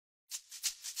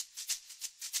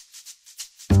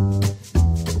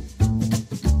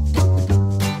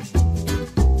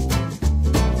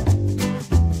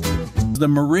the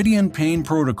Meridian Pain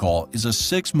Protocol is a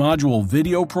 6-module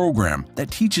video program that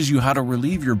teaches you how to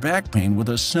relieve your back pain with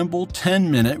a simple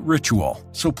 10-minute ritual.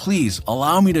 So please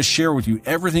allow me to share with you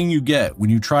everything you get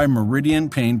when you try Meridian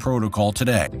Pain Protocol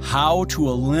today. How to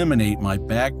eliminate my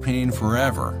back pain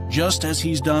forever, just as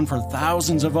he's done for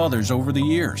thousands of others over the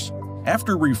years.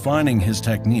 After refining his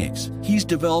techniques, he's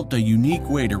developed a unique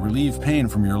way to relieve pain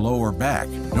from your lower back,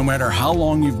 no matter how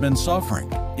long you've been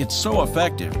suffering. It's so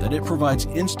effective that it provides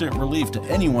instant relief to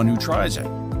anyone who tries it.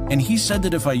 And he said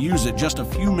that if I use it just a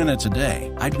few minutes a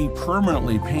day, I'd be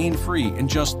permanently pain-free in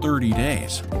just 30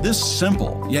 days. This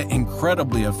simple, yet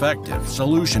incredibly effective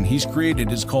solution he's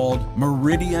created is called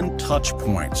Meridian Touch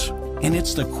Points. And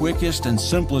it's the quickest and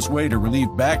simplest way to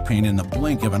relieve back pain in the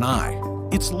blink of an eye.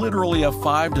 It's literally a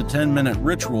 5 to 10 minute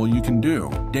ritual you can do,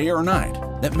 day or night,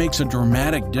 that makes a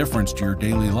dramatic difference to your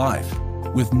daily life.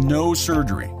 With no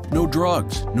surgery, no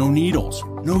drugs, no needles,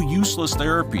 no useless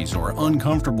therapies or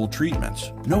uncomfortable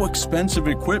treatments, no expensive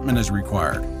equipment is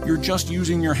required. You're just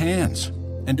using your hands.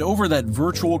 And over that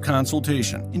virtual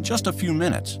consultation, in just a few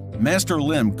minutes, Master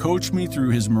Lim coached me through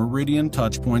his Meridian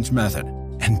Touch Points method.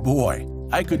 And boy,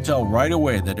 I could tell right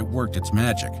away that it worked its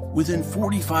magic. Within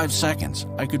 45 seconds,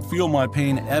 I could feel my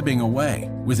pain ebbing away.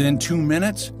 Within 2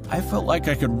 minutes, I felt like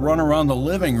I could run around the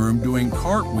living room doing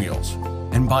cartwheels.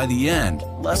 And by the end,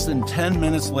 less than 10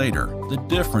 minutes later, the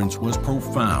difference was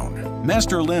profound.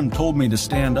 Master Lim told me to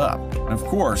stand up, and of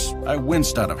course, I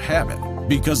winced out of habit,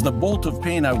 because the bolt of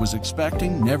pain I was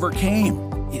expecting never came.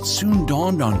 It soon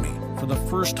dawned on me. For the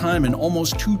first time in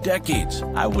almost 2 decades,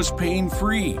 I was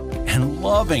pain-free and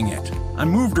loving it. I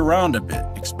moved around a bit,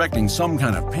 expecting some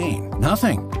kind of pain.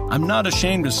 Nothing. I'm not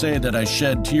ashamed to say that I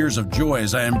shed tears of joy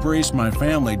as I embraced my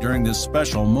family during this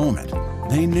special moment.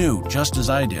 They knew, just as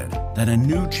I did, that a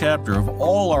new chapter of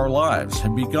all our lives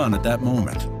had begun at that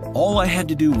moment. All I had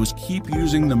to do was keep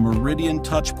using the Meridian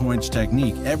Touch Points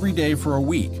technique every day for a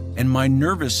week, and my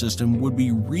nervous system would be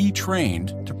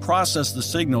retrained to process the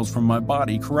signals from my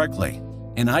body correctly.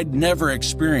 And I'd never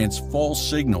experience false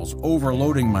signals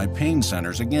overloading my pain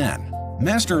centers again.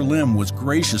 Master Lim was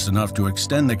gracious enough to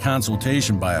extend the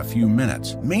consultation by a few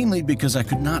minutes, mainly because I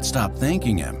could not stop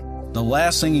thanking him. The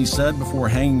last thing he said before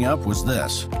hanging up was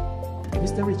this: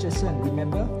 Mr. Richardson,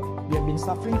 remember, you have been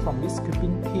suffering from this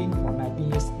crippling pain for 19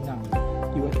 years now.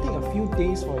 It will take a few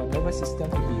days for your nervous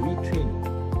system to be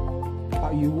retrained.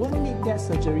 But you won't need that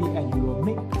surgery and you will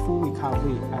make full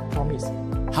recovery, I promise.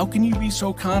 How can you be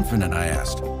so confident? I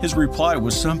asked. His reply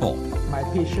was simple: My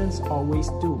patients always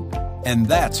do. And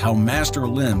that's how Master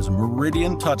Lim's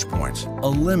Meridian Touch Points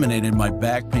eliminated my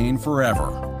back pain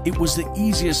forever. It was the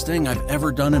easiest thing I've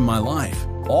ever done in my life.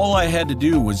 All I had to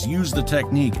do was use the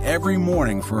technique every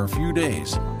morning for a few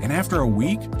days, and after a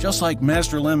week, just like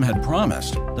Master Lim had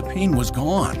promised, the pain was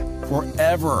gone.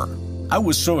 Forever. I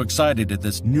was so excited at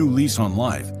this new lease on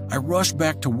life, I rushed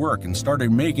back to work and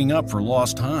started making up for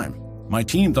lost time. My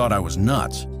team thought I was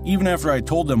nuts, even after I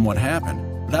told them what happened,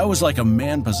 but I was like a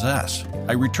man possessed.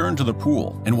 I returned to the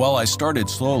pool, and while I started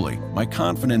slowly, my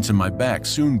confidence in my back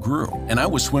soon grew, and I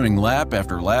was swimming lap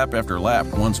after lap after lap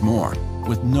once more,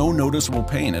 with no noticeable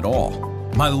pain at all.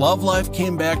 My love life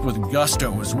came back with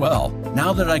gusto as well.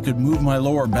 Now that I could move my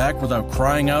lower back without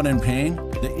crying out in pain,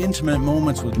 the intimate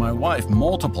moments with my wife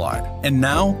multiplied. And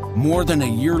now, more than a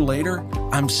year later,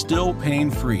 I'm still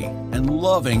pain-free and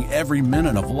loving every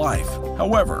minute of life.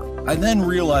 However, I then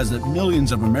realized that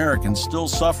millions of Americans still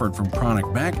suffered from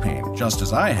chronic back pain, just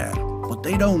as I had. But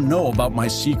they don't know about my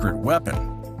secret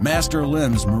weapon, Master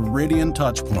Lim's Meridian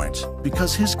Touch Points,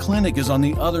 because his clinic is on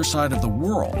the other side of the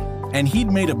world, and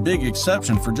he'd made a big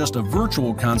exception for just a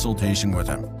virtual consultation with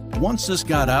him. Once this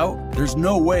got out, there's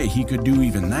no way he could do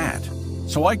even that.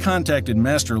 So I contacted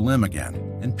Master Lim again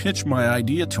and pitched my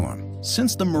idea to him.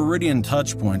 Since the Meridian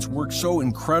Touch Points work so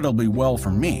incredibly well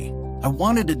for me, I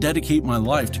wanted to dedicate my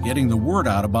life to getting the word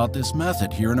out about this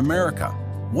method here in America.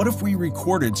 What if we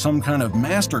recorded some kind of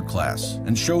masterclass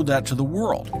and showed that to the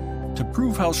world? To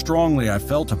prove how strongly I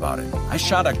felt about it, I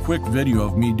shot a quick video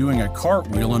of me doing a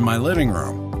cartwheel in my living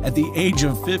room at the age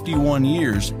of 51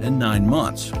 years and 9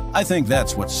 months. I think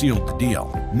that's what sealed the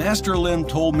deal. Master Lim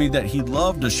told me that he'd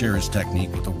love to share his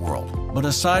technique with the world, but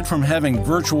aside from having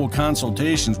virtual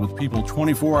consultations with people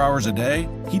 24 hours a day,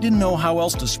 he didn't know how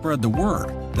else to spread the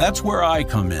word. That's where I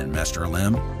come in, Master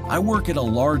Lim. I work at a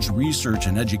large research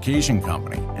and education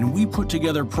company, and we put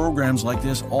together programs like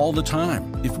this all the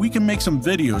time. If we can make some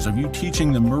videos of you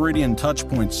teaching the Meridian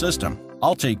Touchpoint system,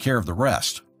 I'll take care of the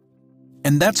rest.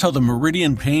 And that's how the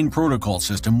Meridian Pain Protocol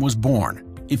system was born.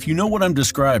 If you know what I'm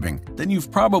describing, then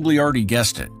you've probably already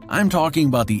guessed it. I'm talking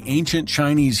about the ancient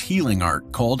Chinese healing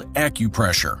art called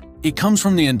acupressure. It comes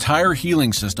from the entire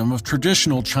healing system of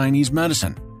traditional Chinese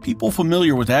medicine. People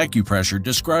familiar with acupressure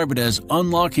describe it as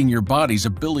unlocking your body's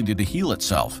ability to heal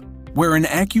itself, where an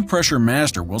acupressure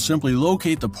master will simply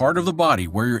locate the part of the body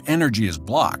where your energy is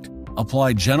blocked,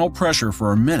 apply gentle pressure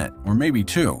for a minute or maybe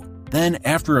two. Then,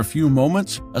 after a few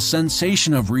moments, a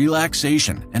sensation of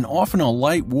relaxation and often a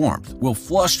light warmth will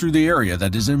flush through the area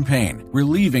that is in pain,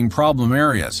 relieving problem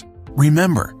areas.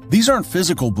 Remember, these aren't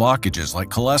physical blockages like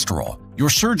cholesterol. Your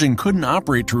surgeon couldn't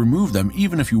operate to remove them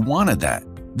even if you wanted that.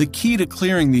 The key to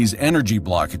clearing these energy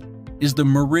blockages is the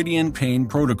Meridian Pain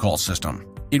Protocol system.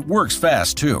 It works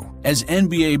fast too. As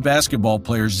NBA basketball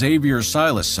player Xavier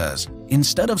Silas says,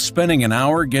 instead of spending an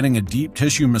hour getting a deep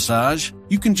tissue massage,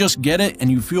 you can just get it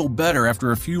and you feel better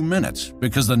after a few minutes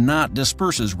because the knot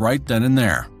disperses right then and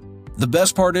there. The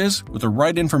best part is, with the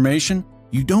right information,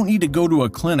 you don't need to go to a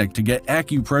clinic to get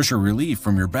acupressure relief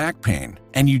from your back pain,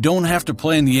 and you don't have to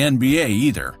play in the NBA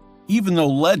either. Even though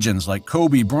legends like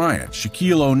Kobe Bryant,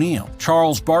 Shaquille O'Neal,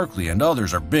 Charles Barkley, and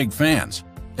others are big fans,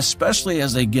 especially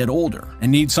as they get older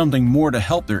and need something more to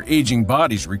help their aging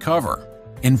bodies recover.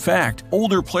 In fact,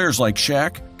 older players like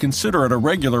Shaq consider it a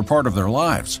regular part of their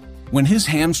lives. When his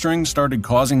hamstring started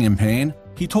causing him pain,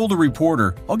 he told a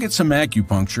reporter, "I'll get some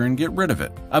acupuncture and get rid of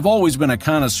it. I've always been a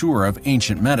connoisseur of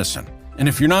ancient medicine." And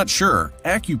if you're not sure,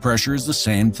 acupressure is the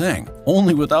same thing,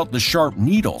 only without the sharp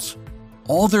needles.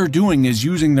 All they're doing is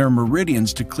using their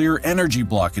meridians to clear energy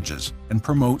blockages and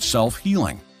promote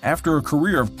self-healing. After a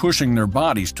career of pushing their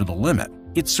bodies to the limit,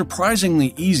 it's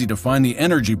surprisingly easy to find the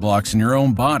energy blocks in your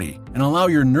own body and allow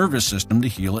your nervous system to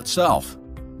heal itself.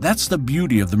 That's the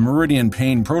beauty of the Meridian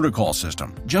Pain Protocol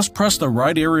system. Just press the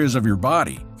right areas of your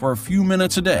body for a few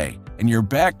minutes a day, and your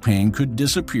back pain could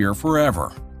disappear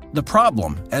forever. The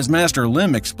problem, as Master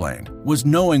Lim explained, was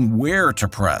knowing where to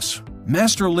press.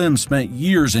 Master Lim spent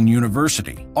years in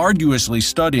university, arduously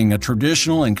studying a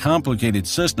traditional and complicated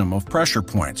system of pressure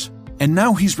points. And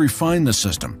now he's refined the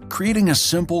system, creating a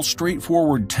simple,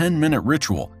 straightforward 10-minute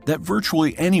ritual that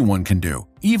virtually anyone can do,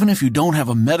 even if you don't have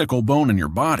a medical bone in your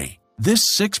body.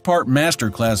 This 6-part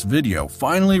masterclass video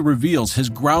finally reveals his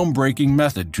groundbreaking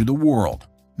method to the world.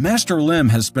 Master Lim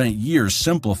has spent years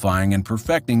simplifying and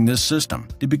perfecting this system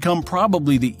to become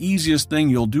probably the easiest thing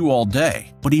you'll do all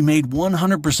day, but he made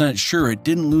 100% sure it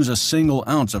didn't lose a single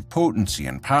ounce of potency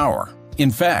and power. In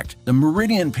fact, the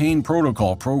Meridian Pain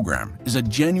Protocol program is a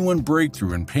genuine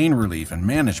breakthrough in pain relief and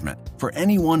management for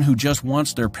anyone who just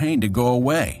wants their pain to go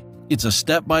away. It's a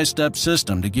step-by-step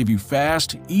system to give you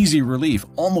fast, easy relief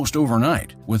almost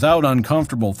overnight, without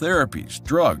uncomfortable therapies,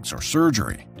 drugs, or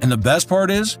surgery. And the best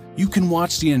part is, you can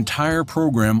watch the entire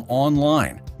program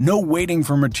online. No waiting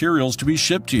for materials to be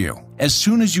shipped to you. As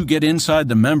soon as you get inside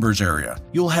the members area,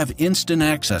 you'll have instant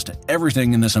access to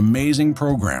everything in this amazing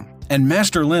program. And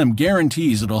Master Lim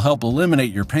guarantees it'll help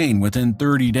eliminate your pain within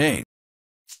 30 days.